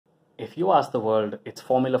If you ask the world its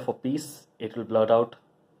formula for peace, it will blurt out,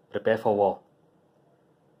 prepare for war.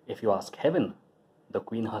 If you ask heaven, the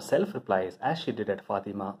Queen herself replies, as she did at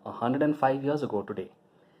Fatima 105 years ago today,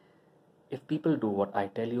 if people do what I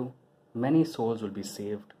tell you, many souls will be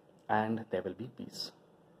saved and there will be peace.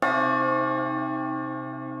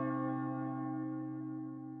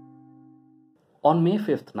 On May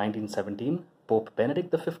 5th, 1917, Pope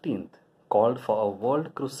Benedict XV called for a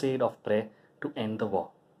world crusade of prayer to end the war.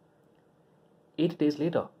 8 days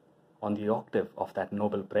later, on the octave of that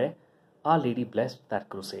noble prayer, Our Lady blessed that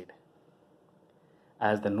crusade.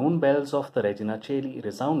 As the noon bells of the Regina Coeli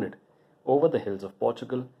resounded over the hills of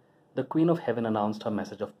Portugal, the Queen of Heaven announced her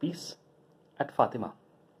message of peace at Fatima.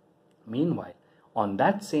 Meanwhile, on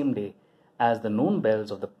that same day, as the noon bells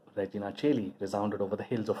of the Regina Coeli resounded over the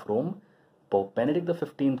hills of Rome, Pope Benedict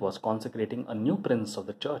XV was consecrating a new prince of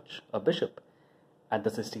the church, a bishop, at the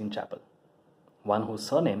Sistine Chapel, one whose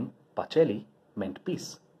surname, Pacelli, meant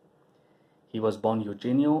peace. He was born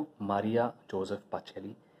Eugenio Maria Joseph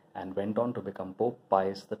Pacelli and went on to become Pope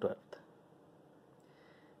Pius XII.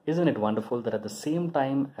 Isn't it wonderful that at the same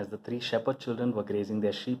time as the 3 shepherd children were grazing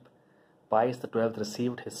their sheep, Pius XII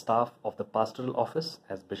received his staff of the pastoral office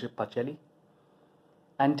as Bishop Pacelli?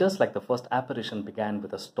 And just like the first apparition began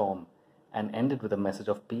with a storm and ended with a message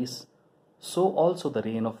of peace, so also the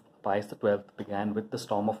reign of Pius XII began with the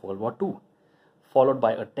storm of World War II, followed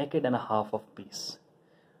by a decade and a half of peace.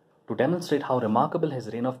 To demonstrate how remarkable his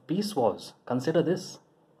reign of peace was, consider this.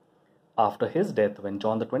 After his death, when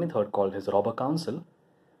John the 23rd called his robber council,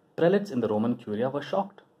 prelates in the Roman Curia were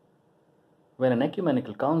shocked. When an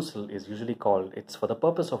ecumenical council is usually called, it's for the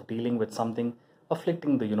purpose of dealing with something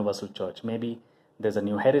afflicting the universal church. Maybe there's a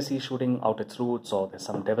new heresy shooting out its roots, or there's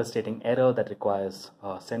some devastating error that requires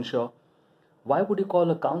censure. Why would you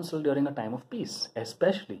call a council during a time of peace?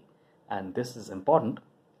 Especially, and this is important,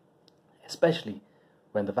 especially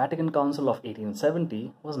when the Vatican Council of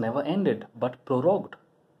 1870 was never ended but prorogued,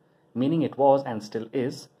 meaning it was and still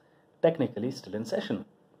is technically still in session,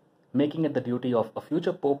 making it the duty of a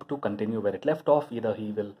future pope to continue where it left off. Either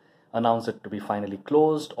he will announce it to be finally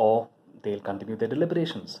closed or they'll continue their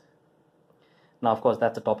deliberations. Now, of course,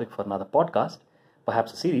 that's a topic for another podcast,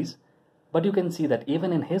 perhaps a series, but you can see that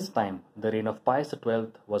even in his time, the reign of Pius XII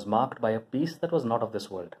was marked by a peace that was not of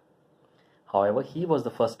this world. However, he was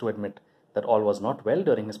the first to admit that all was not well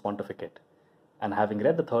during his pontificate, and having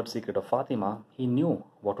read the third secret of Fatima, he knew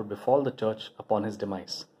what would befall the church upon his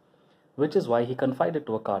demise, which is why he confided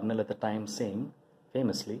to a cardinal at the time, saying,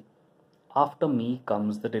 famously, "After me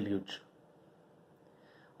comes the deluge."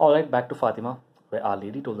 Alright, back to Fatima, where Our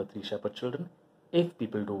Lady told the 3 shepherd children, if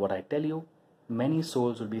people do what I tell you, many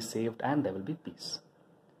souls will be saved and there will be peace.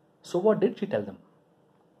 So what did she tell them?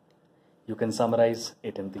 You can summarize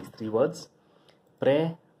it in these 3 words: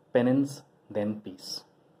 prayer, penance, then peace.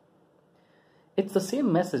 It's the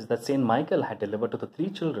same message that Saint Michael had delivered to the 3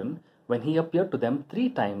 children when he appeared to them 3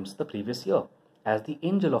 times the previous year as the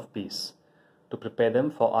angel of peace to prepare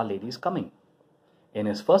them for Our Lady's coming. In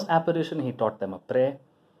his first apparition, he taught them a prayer.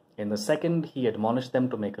 In the second, he admonished them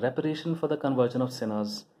to make reparation for the conversion of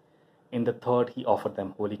sinners. In the third, he offered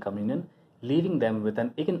them Holy Communion, leaving them with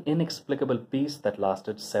an inexplicable peace that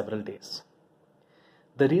lasted several days.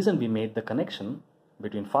 The reason we made the connection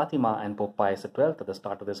between Fatima and Pope Pius XII at the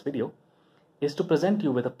start of this video is to present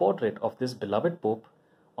you with a portrait of this beloved Pope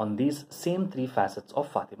on these same 3 facets of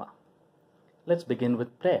Fatima. Let's begin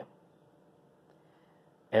with prayer.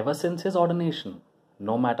 Ever since his ordination,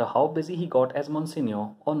 no matter how busy he got as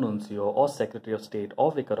Monsignor or Nuncio or Secretary of State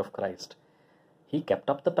or Vicar of Christ, he kept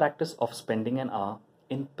up the practice of spending an hour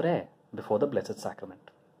in prayer before the Blessed Sacrament.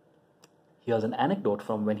 Here's an anecdote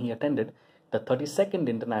from when he attended the 32nd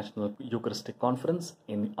International Eucharistic Conference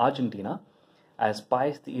in Argentina as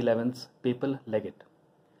Pius XI's papal legate.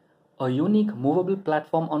 A unique movable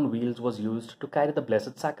platform on wheels was used to carry the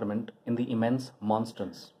Blessed Sacrament in the immense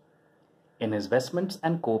monstrance. In his vestments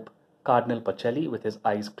and cope, Cardinal Pacelli, with his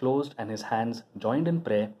eyes closed and his hands joined in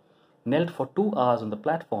prayer, knelt for 2 hours on the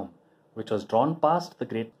platform, which was drawn past the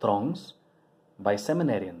great throngs by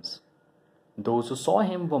seminarians. Those who saw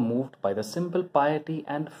him were moved by the simple piety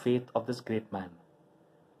and faith of this great man.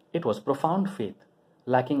 It was profound faith,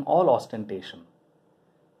 lacking all ostentation.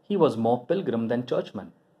 He was more pilgrim than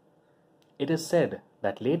churchman. It is said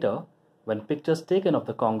that later, when pictures taken of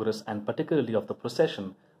the Congress and particularly of the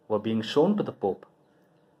procession were being shown to the Pope,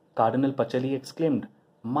 Cardinal Pacelli exclaimed,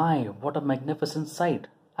 "My, what a magnificent sight!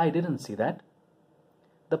 I didn't see that."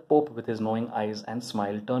 The Pope, with his knowing eyes and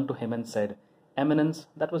smile, turned to him and said, "Eminence,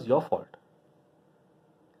 that was your fault."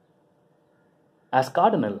 As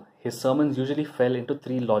cardinal, his sermons usually fell into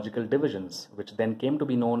three logical divisions, which then came to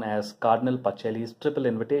be known as Cardinal Pacelli's triple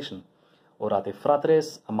invitation, Orate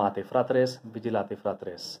fratres, amate fratres, vigilate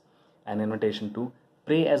fratres, an invitation to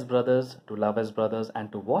pray as brothers, to love as brothers,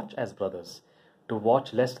 and to watch as brothers, to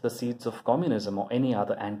watch lest the seeds of communism or any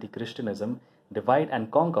other anti-Christianism divide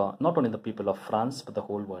and conquer not only the people of France but the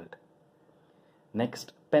whole world.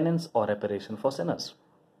 Next, penance or reparation for sinners.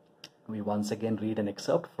 We once again read an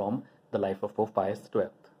excerpt from the life of Pope Pius XII.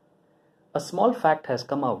 A small fact has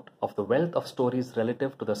come out of the wealth of stories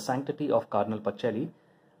relative to the sanctity of Cardinal Pacelli,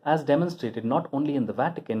 as demonstrated not only in the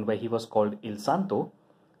Vatican, where he was called Il Santo,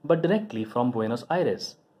 but directly from Buenos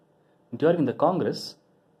Aires. During the Congress,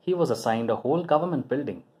 he was assigned a whole government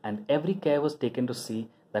building, and every care was taken to see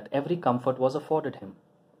that every comfort was afforded him.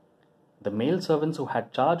 The male servants who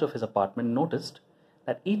had charge of his apartment noticed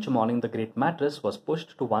that each morning the great mattress was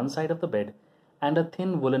pushed to one side of the bed and a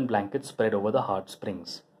thin woolen blanket spread over the hard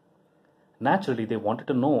springs. Naturally, they wanted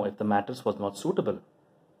to know if the mattress was not suitable.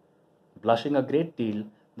 Blushing a great deal,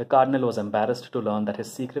 the cardinal was embarrassed to learn that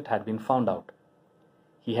his secret had been found out.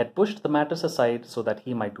 He had pushed the mattress aside so that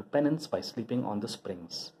he might do penance by sleeping on the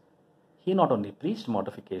springs. He not only preached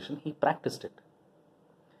mortification, he practiced it.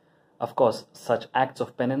 Of course, such acts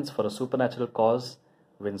of penance for a supernatural cause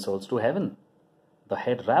win souls to heaven. The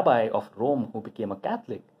head rabbi of Rome, who became a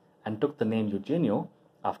Catholic and took the name Eugenio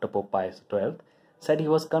after Pope Pius XII, said he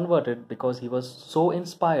was converted because he was so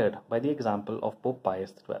inspired by the example of Pope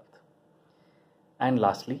Pius XII. And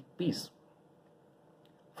lastly, peace.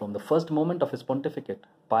 From the first moment of his pontificate,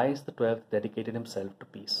 Pius XII dedicated himself to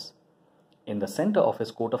peace. In the center of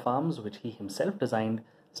his coat of arms, which he himself designed,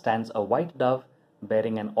 stands a white dove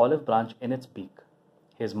bearing an olive branch in its beak.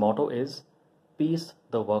 His motto is, "Peace,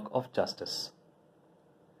 the work of justice."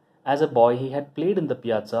 As a boy, he had played in the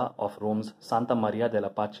piazza of Rome's Santa Maria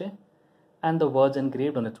della Pace, and the words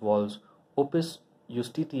engraved on its walls, "Opus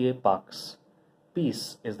Justitiae Pax,"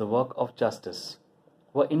 "Peace is the work of justice,"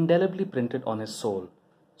 were indelibly printed on his soul,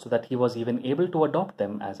 so that he was even able to adopt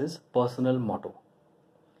them as his personal motto.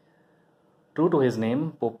 True to his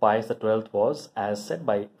name, Pope Pius XII was, as said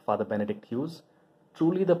by Father Benedict Hughes,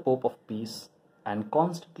 truly the Pope of peace, and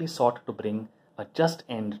constantly sought to bring a just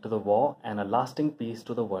end to the war and a lasting peace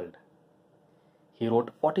to the world. He wrote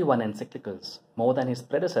 41 encyclicals, more than his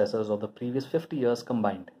predecessors of the previous 50 years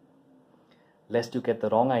combined. Lest you get the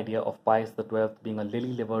wrong idea of Pius XII being a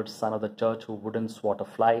lily-livered son of the church who wouldn't swat a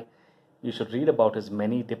fly, you should read about his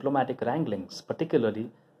many diplomatic wranglings,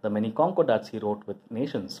 particularly the many concordats he wrote with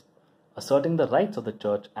nations, asserting the rights of the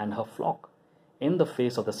church and her flock in the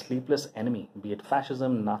face of the sleepless enemy, be it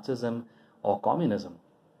fascism, Nazism, or communism.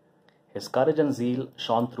 His courage and zeal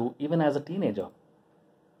shone through even as a teenager.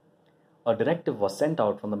 A directive was sent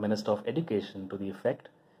out from the Minister of Education to the effect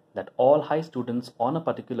that all high students on a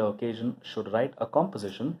particular occasion should write a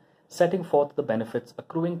composition setting forth the benefits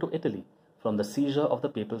accruing to Italy from the seizure of the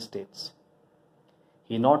Papal States.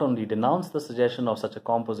 He not only denounced the suggestion of such a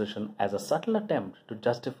composition as a subtle attempt to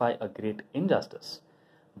justify a great injustice,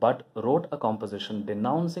 but wrote a composition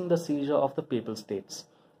denouncing the seizure of the Papal States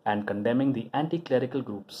and condemning the anti-clerical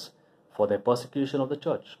groups for their persecution of the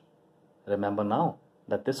church. Remember now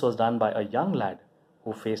that this was done by a young lad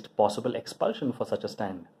who faced possible expulsion for such a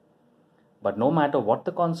stand. But no matter what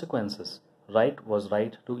the consequences, right was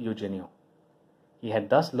right to Eugenio. He had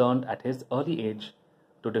thus learned at his early age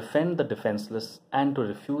to defend the defenseless and to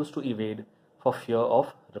refuse to evade for fear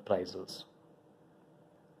of reprisals.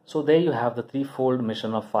 So there you have the threefold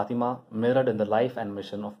mission of Fatima mirrored in the life and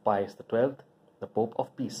mission of Pius XII, the Pope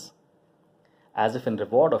of Peace. As if in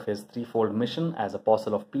reward of his threefold mission as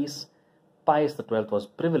Apostle of Peace, Pius XII was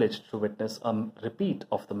privileged to witness a repeat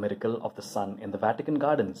of the miracle of the sun in the Vatican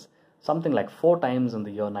Gardens, something like 4 times in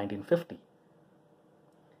the year 1950.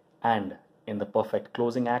 And in the perfect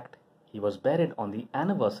closing act, he was buried on the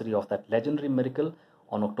anniversary of that legendary miracle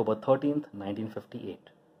on October 13th, 1958.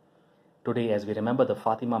 Today, as we remember the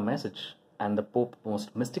Fatima message and the Pope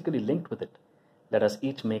most mystically linked with it, let us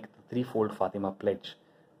each make the threefold Fatima pledge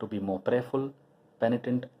to be more prayerful,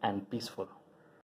 penitent, and peaceful.